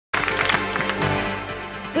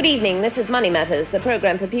Good evening, this is Money Matters, the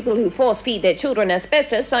programme for people who force-feed their children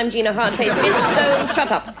asbestos. I'm Gina Hardface Bitch, so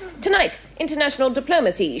shut up. Tonight, international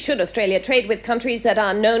diplomacy. Should Australia trade with countries that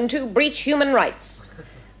are known to breach human rights?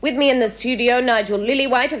 With me in the studio, Nigel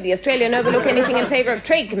Lillywhite of the Australian Overlook Anything in Favour of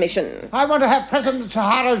Trade Commission. I want to have President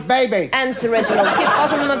Sahara's baby. And Sir Reginald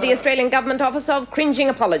Kisbottom of the Australian Government Office of Cringing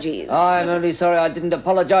Apologies. I'm only sorry I didn't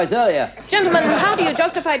apologise earlier. Gentlemen, how do you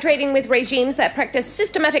justify trading with regimes that practice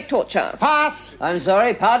systematic torture? Pass. I'm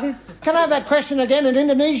sorry, pardon? Can I have that question again in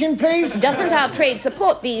Indonesian, please? Doesn't our trade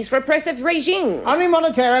support these repressive regimes? Only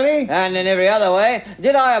monetarily. And in every other way.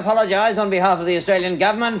 Did I apologise on behalf of the Australian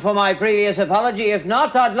Government for my previous apology? If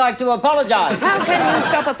not, I'd like to apologise. How can you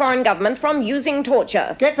stop a foreign government from using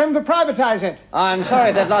torture? Get them to privatise it. I'm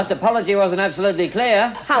sorry that last apology wasn't absolutely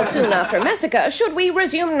clear. How soon after a massacre should we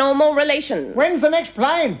resume normal relations? When's the next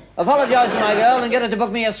plane? Apologise to my girl and get her to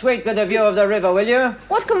book me a suite with a view of the river, will you?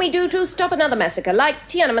 What can we do to stop another massacre, like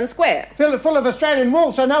Tiananmen Square? Fill it full of Australian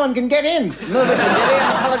wool so no one can get in. Move it to Delhi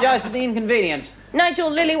and apologise for the inconvenience. Nigel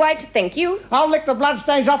Lillywhite, thank you. I'll lick the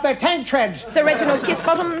bloodstains off their tank treads. Sir Reginald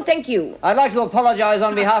Kisbottom, thank you. I'd like to apologise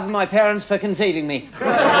on behalf of my parents for conceiving me.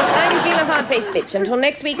 I'm Gina Hardface Bitch. Until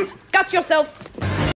next week, gut yourself.